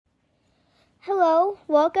Hello,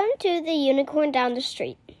 welcome to the Unicorn Down the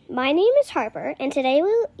Street. My name is Harper, and today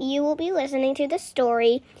you will be listening to the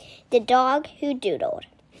story, The Dog Who Doodled.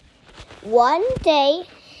 One day,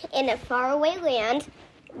 in a faraway land,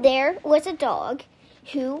 there was a dog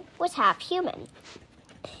who was half human.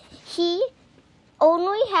 He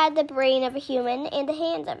only had the brain of a human and the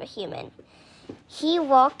hands of a human. He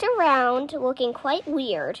walked around looking quite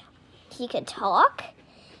weird. He could talk,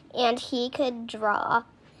 and he could draw.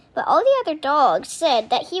 But all the other dogs said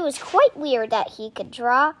that he was quite weird that he could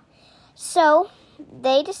draw. So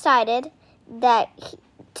they decided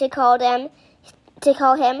to call him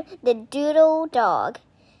the Doodle Dog.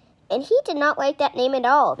 And he did not like that name at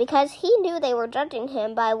all because he knew they were judging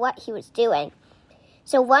him by what he was doing.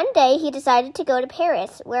 So one day he decided to go to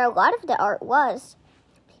Paris, where a lot of the art was.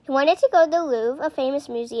 He wanted to go to the Louvre, a famous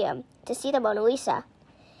museum, to see the Mona Lisa.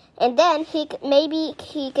 And then maybe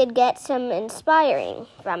he could get some inspiring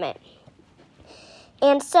from it.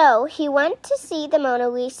 And so he went to see the Mona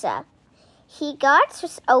Lisa. He got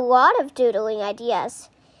a lot of doodling ideas.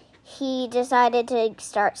 He decided to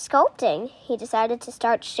start sculpting. He decided to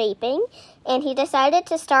start shaping. And he decided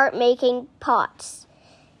to start making pots.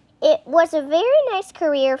 It was a very nice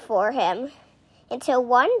career for him until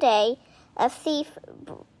one day a thief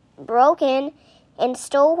broke in and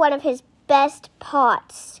stole one of his best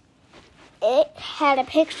pots. It had a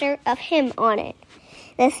picture of him on it.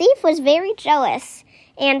 The thief was very jealous,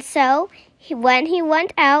 and so when he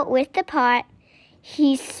went out with the pot,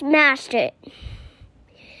 he smashed it.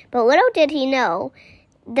 But little did he know,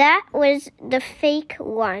 that was the fake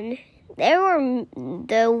one.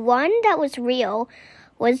 The one that was real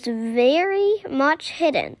was very much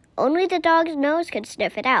hidden. Only the dog's nose could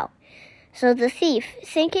sniff it out. So the thief,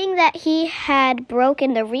 thinking that he had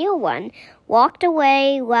broken the real one, walked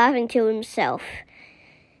away laughing to himself.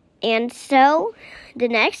 And so, the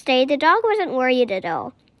next day, the dog wasn't worried at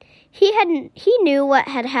all. He knew what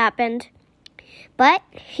had happened, but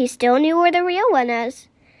he still knew where the real one was.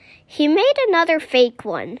 He made another fake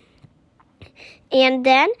one. And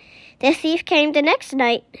then the thief came the next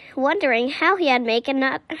night, wondering how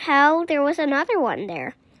there was another one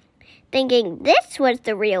there. Thinking this was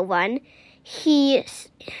the real one, he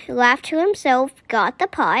laughed to himself, got the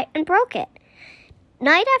pot, and broke it.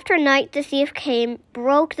 Night after night, the thief came,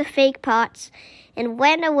 broke the fake pots, and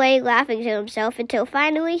went away laughing to himself until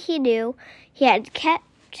finally he knew he had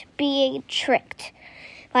kept being tricked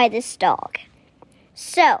by this dog.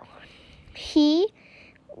 So, he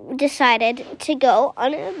decided to go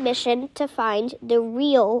on a mission to find the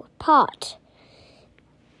real pot.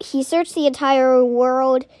 He searched the entire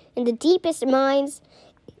world in the deepest minds,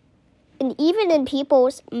 and even in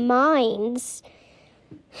people's minds.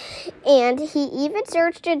 And he even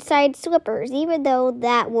searched inside slippers, even though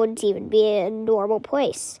that wouldn't even be a normal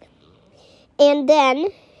place. And then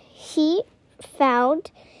he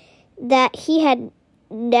found that he had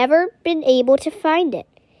never been able to find it.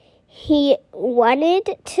 He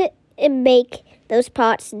wanted to make those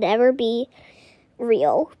pots never be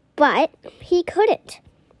real, but he couldn't.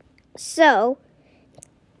 So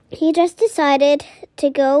he just decided to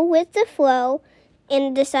go with the flow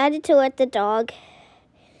and decided to let the dog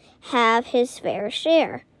have his fair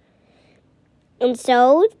share. And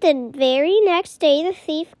so the very next day the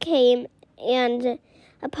thief came and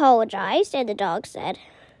apologized, and the dog said,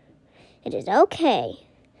 "It is okay.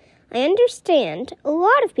 I understand. A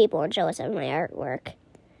lot of people are jealous of my artwork."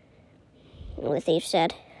 And the thief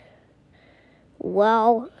said,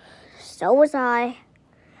 "Well, so was I.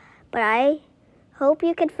 But I hope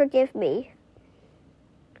you can forgive me."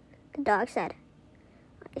 The dog said,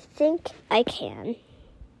 "I think I can."